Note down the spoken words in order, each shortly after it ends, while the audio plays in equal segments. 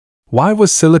Why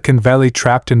was Silicon Valley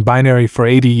trapped in binary for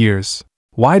 80 years?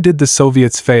 Why did the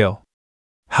Soviets fail?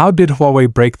 How did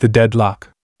Huawei break the deadlock?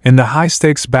 In the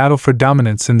high-stakes battle for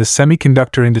dominance in the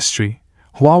semiconductor industry,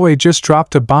 Huawei just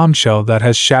dropped a bombshell that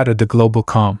has shattered the global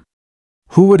calm.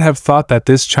 Who would have thought that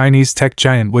this Chinese tech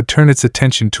giant would turn its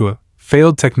attention to a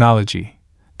failed technology,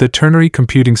 the ternary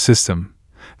computing system,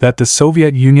 that the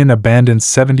Soviet Union abandoned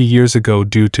 70 years ago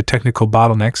due to technical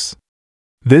bottlenecks?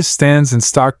 This stands in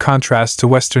stark contrast to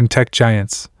Western tech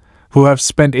giants, who have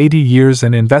spent 80 years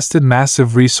and invested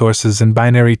massive resources in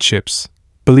binary chips,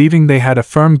 believing they had a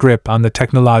firm grip on the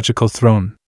technological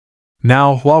throne.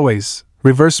 Now Huawei's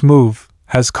reverse move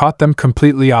has caught them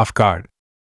completely off guard.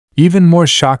 Even more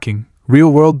shocking,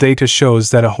 real-world data shows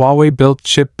that a Huawei-built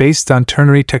chip based on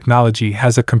ternary technology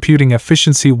has a computing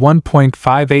efficiency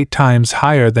 1.58 times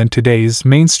higher than today's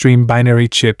mainstream binary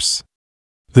chips.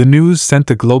 The news sent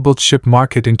the global chip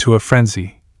market into a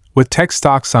frenzy, with tech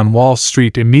stocks on Wall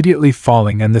Street immediately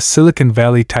falling and the Silicon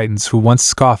Valley titans who once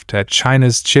scoffed at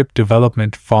China's chip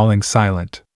development falling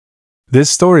silent.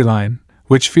 This storyline,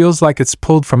 which feels like it's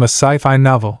pulled from a sci-fi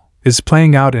novel, is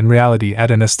playing out in reality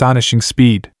at an astonishing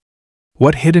speed.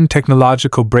 What hidden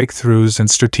technological breakthroughs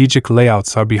and strategic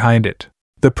layouts are behind it?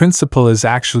 The principle is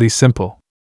actually simple.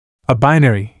 A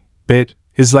binary bit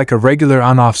is like a regular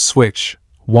on-off switch,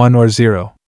 1 or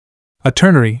 0. A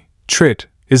ternary trit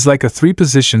is like a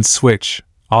 3-position switch,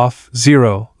 off,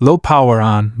 0, low power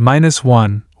on,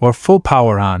 -1, or full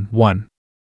power on, 1.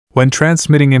 When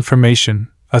transmitting information,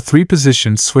 a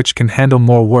 3-position switch can handle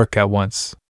more work at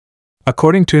once.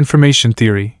 According to information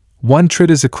theory, 1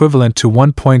 trit is equivalent to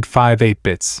 1.58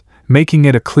 bits, making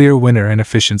it a clear winner in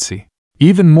efficiency.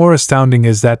 Even more astounding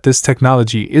is that this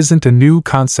technology isn't a new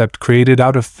concept created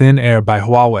out of thin air by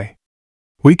Huawei.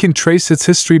 We can trace its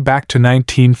history back to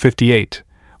 1958,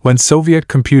 when Soviet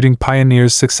computing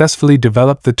pioneers successfully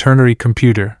developed the ternary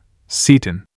computer,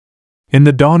 Ceton. In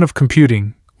the dawn of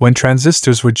computing, when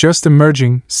transistors were just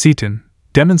emerging, Ceton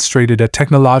demonstrated a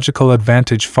technological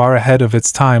advantage far ahead of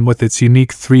its time with its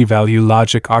unique 3-value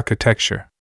logic architecture.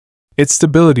 Its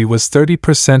stability was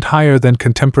 30% higher than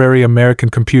contemporary American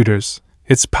computers,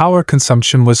 its power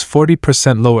consumption was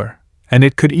 40% lower, and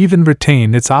it could even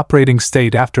retain its operating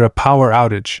state after a power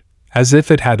outage, as if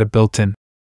it had a built-in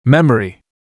memory.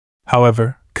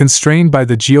 However, constrained by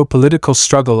the geopolitical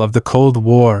struggle of the Cold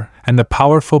War and the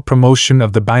powerful promotion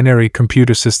of the binary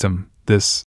computer system,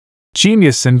 this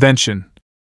genius invention,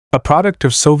 a product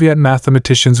of Soviet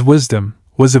mathematicians' wisdom,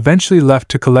 was eventually left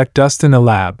to collect dust in a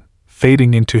lab,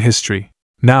 fading into history.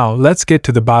 Now, let's get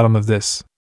to the bottom of this.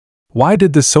 Why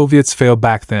did the Soviets fail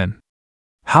back then?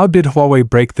 How did Huawei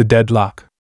break the deadlock?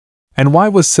 And why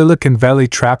was Silicon Valley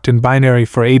trapped in binary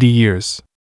for 80 years?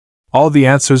 All the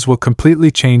answers will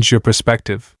completely change your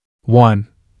perspective. 1.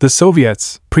 The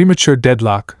Soviets' premature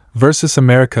deadlock versus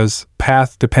America's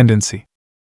path dependency.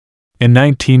 In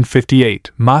 1958,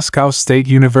 Moscow State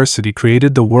University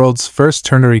created the world's first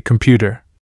ternary computer,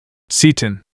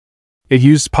 Ceton. It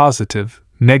used positive,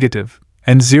 negative,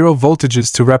 and 0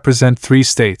 voltages to represent 3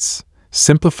 states,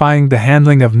 simplifying the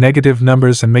handling of negative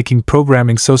numbers and making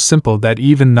programming so simple that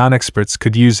even non-experts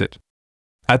could use it.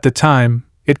 At the time,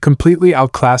 it completely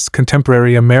outclassed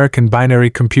contemporary American binary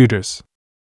computers.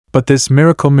 But this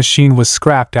miracle machine was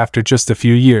scrapped after just a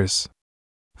few years.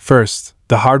 First,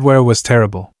 the hardware was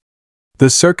terrible. The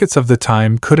circuits of the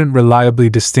time couldn't reliably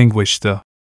distinguish the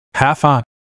half-on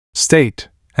state,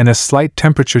 and a slight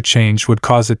temperature change would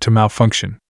cause it to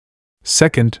malfunction.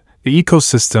 Second, the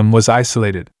ecosystem was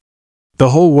isolated. The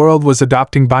whole world was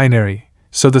adopting binary,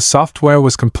 so the software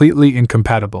was completely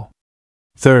incompatible.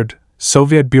 Third,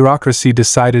 Soviet bureaucracy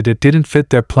decided it didn't fit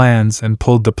their plans and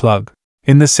pulled the plug.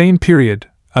 In the same period,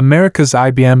 America's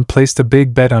IBM placed a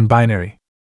big bet on binary.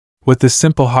 With the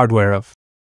simple hardware of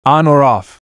on or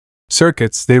off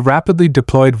circuits, they rapidly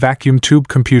deployed vacuum tube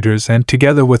computers and,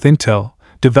 together with Intel,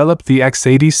 developed the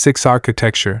x86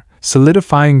 architecture,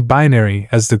 solidifying binary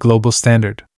as the global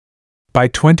standard. By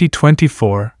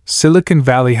 2024, Silicon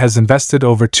Valley has invested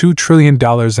over $2 trillion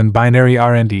in binary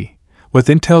R&D, with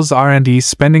Intel's R&D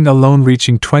spending alone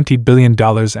reaching $20 billion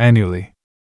annually.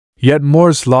 Yet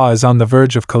Moore's law is on the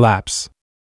verge of collapse.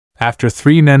 After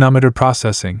 3-nanometer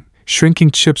processing,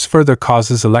 shrinking chips further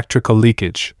causes electrical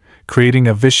leakage, creating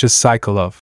a vicious cycle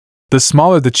of the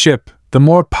smaller the chip, the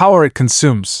more power it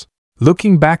consumes.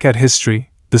 Looking back at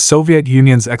history, the Soviet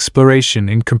Union's exploration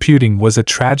in computing was a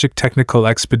tragic technical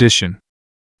expedition.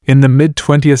 In the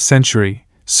mid-20th century,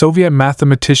 Soviet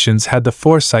mathematicians had the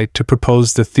foresight to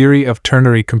propose the theory of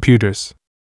ternary computers.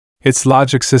 Its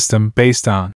logic system, based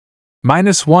on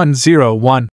 -1, 0,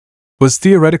 1, was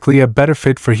theoretically a better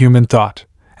fit for human thought,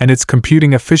 and its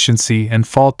computing efficiency and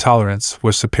fault tolerance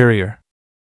were superior.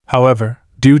 However,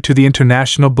 due to the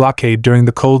international blockade during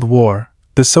the Cold War,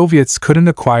 the Soviets couldn't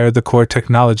acquire the core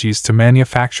technologies to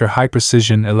manufacture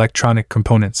high-precision electronic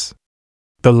components.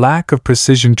 The lack of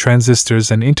precision transistors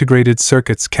and integrated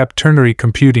circuits kept ternary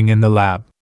computing in the lab.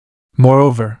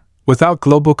 Moreover, without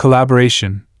global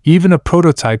collaboration, even a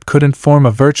prototype couldn't form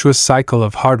a virtuous cycle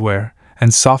of hardware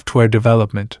and software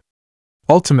development.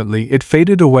 Ultimately, it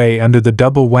faded away under the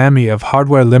double whammy of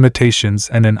hardware limitations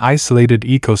and an isolated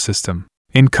ecosystem.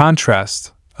 In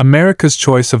contrast, America's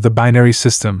choice of the binary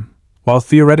system, while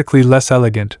theoretically less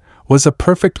elegant, was a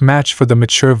perfect match for the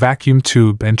mature vacuum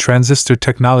tube and transistor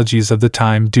technologies of the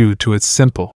time due to its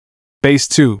simple base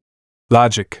 2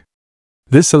 logic.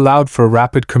 This allowed for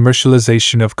rapid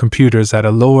commercialization of computers at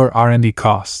a lower R&D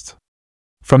cost.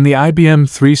 From the IBM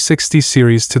 360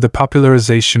 series to the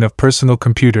popularization of personal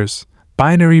computers,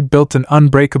 binary built an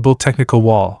unbreakable technical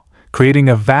wall, creating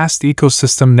a vast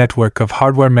ecosystem network of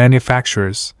hardware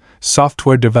manufacturers,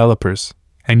 software developers,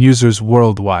 and users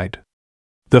worldwide.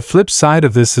 The flip side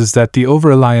of this is that the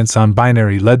over-reliance on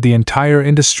binary led the entire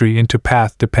industry into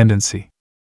path dependency.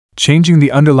 Changing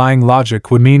the underlying logic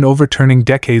would mean overturning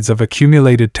decades of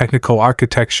accumulated technical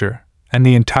architecture and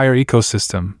the entire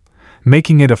ecosystem,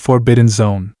 making it a forbidden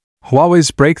zone.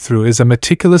 Huawei's breakthrough is a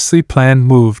meticulously planned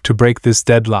move to break this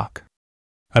deadlock.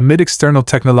 Amid external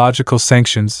technological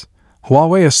sanctions,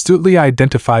 Huawei astutely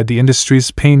identified the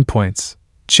industry's pain points.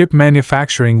 Chip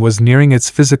manufacturing was nearing its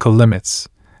physical limits,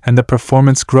 and the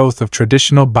performance growth of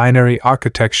traditional binary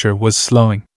architecture was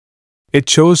slowing. It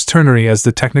chose ternary as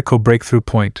the technical breakthrough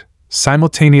point,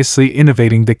 simultaneously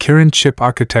innovating the Kirin chip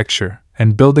architecture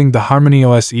and building the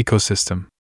HarmonyOS ecosystem.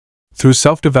 Through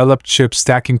self-developed chip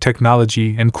stacking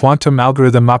technology and quantum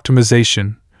algorithm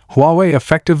optimization, Huawei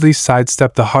effectively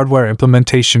sidestepped the hardware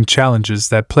implementation challenges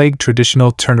that plagued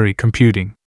traditional ternary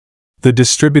computing. The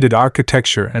distributed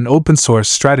architecture and open-source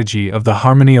strategy of the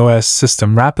HarmonyOS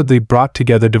system rapidly brought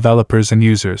together developers and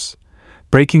users,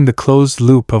 breaking the closed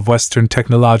loop of Western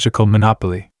technological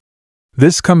monopoly.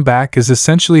 This comeback is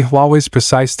essentially Huawei's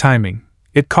precise timing.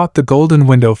 It caught the golden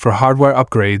window for hardware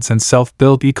upgrades and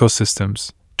self-built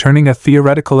ecosystems, turning a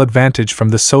theoretical advantage from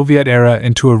the Soviet era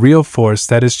into a real force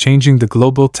that is changing the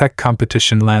global tech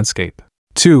competition landscape.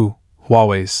 2.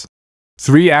 Huawei's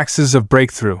 3 axes of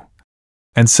breakthrough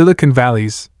and Silicon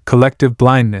Valley's collective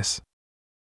blindness.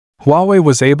 Huawei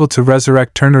was able to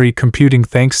resurrect ternary computing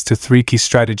thanks to 3 key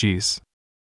strategies.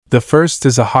 The first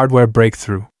is a hardware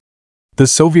breakthrough. The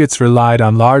Soviets relied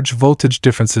on large voltage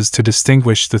differences to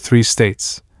distinguish the 3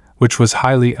 states, which was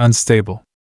highly unstable.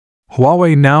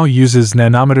 Huawei now uses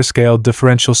nanometer-scale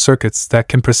differential circuits that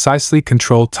can precisely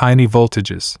control tiny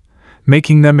voltages,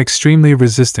 making them extremely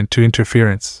resistant to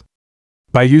interference.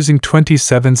 By using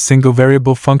 27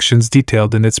 single-variable functions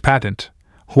detailed in its patent,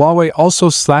 Huawei also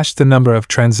slashed the number of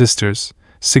transistors,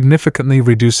 significantly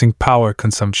reducing power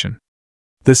consumption.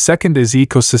 The second is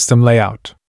ecosystem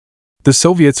layout. The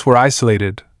Soviets were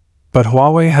isolated, but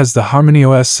Huawei has the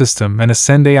HarmonyOS system and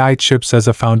Ascend AI chips as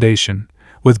a foundation,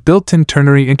 with built-in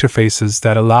ternary interfaces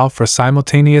that allow for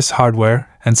simultaneous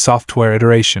hardware and software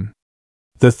iteration.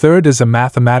 The third is a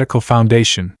mathematical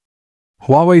foundation.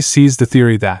 Huawei sees the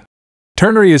theory that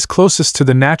ternary is closest to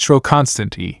the natural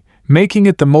constant E, making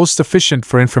it the most efficient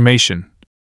for information,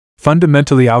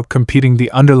 fundamentally outcompeting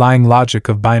the underlying logic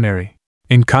of binary.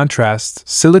 In contrast,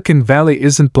 Silicon Valley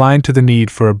isn't blind to the need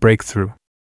for a breakthrough.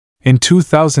 In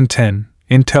 2010,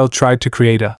 Intel tried to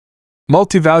create a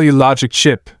multi-value logic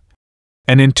chip,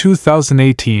 and in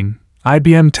 2018,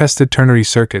 IBM tested ternary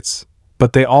circuits,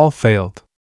 but they all failed.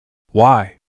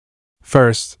 Why?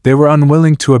 First, they were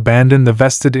unwilling to abandon the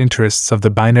vested interests of the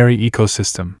binary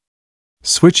ecosystem.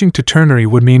 Switching to ternary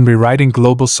would mean rewriting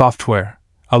global software,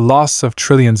 a loss of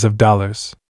trillions of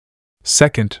dollars.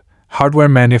 Second, hardware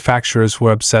manufacturers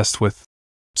were obsessed with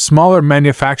smaller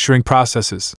manufacturing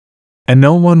processes, and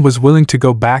no one was willing to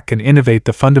go back and innovate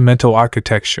the fundamental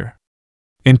architecture.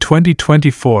 In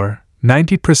 2024,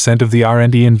 90% of the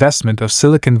R&D investment of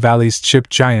Silicon Valley's chip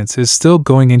giants is still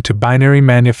going into binary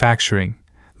manufacturing,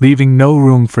 leaving no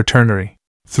room for ternary.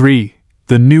 3.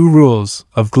 The new rules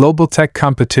of global tech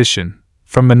competition,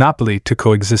 from monopoly to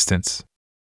coexistence.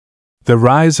 The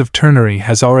rise of ternary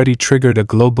has already triggered a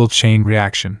global chain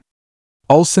reaction.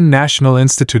 Ulsan National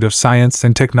Institute of Science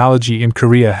and Technology in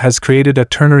Korea has created a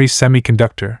ternary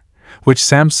semiconductor, which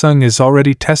Samsung is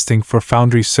already testing for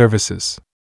foundry services.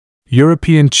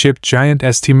 European chip giant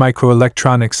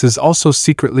STMicroelectronics is also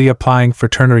secretly applying for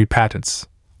ternary patents,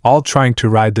 all trying to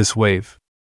ride this wave.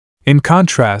 In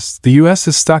contrast, the US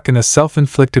is stuck in a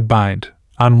self-inflicted bind,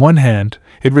 On one hand,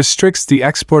 it restricts the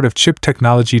export of chip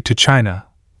technology to China,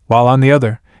 while on the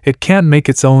other, it can't make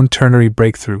its own ternary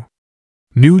breakthrough.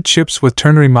 New chips with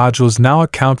ternary modules now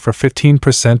account for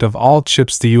 15% of all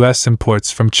chips the US imports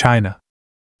from China.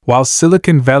 While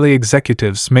Silicon Valley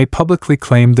executives may publicly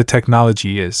claim the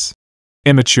technology is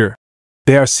immature,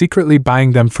 they are secretly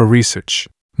buying them for research.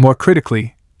 More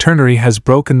critically, ternary has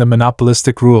broken the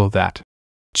monopolistic rule that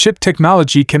chip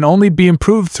technology can only be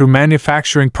improved through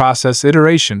manufacturing process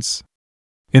iterations.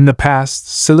 In the past,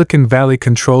 Silicon Valley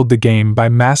controlled the game by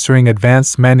mastering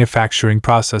advanced manufacturing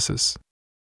processes.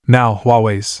 Now,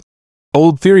 Huawei's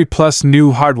old theory plus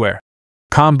new hardware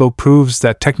combo proves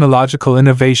that technological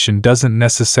innovation doesn't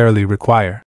necessarily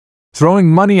require throwing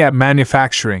money at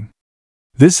manufacturing.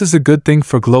 This is a good thing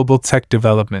for global tech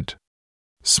development.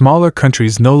 Smaller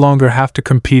countries no longer have to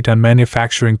compete on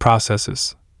manufacturing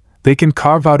processes. They can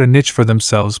carve out a niche for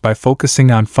themselves by focusing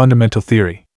on fundamental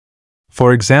theory.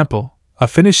 For example, a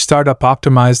Finnish startup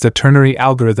optimized a ternary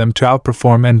algorithm to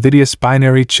outperform NVIDIA's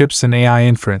binary chips in AI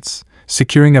inference,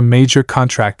 securing a major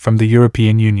contract from the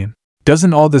European Union.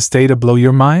 Doesn't all this data blow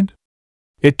your mind?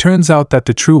 It turns out that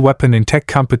the true weapon in tech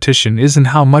competition isn't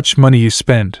how much money you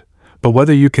spend, but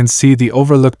whether you can see the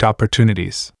overlooked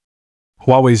opportunities.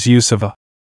 Huawei's use of a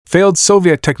failed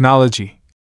Soviet technology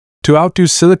to outdo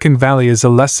Silicon Valley is a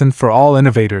lesson for all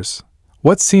innovators.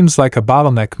 What seems like a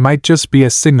bottleneck might just be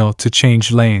a signal to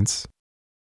change lanes.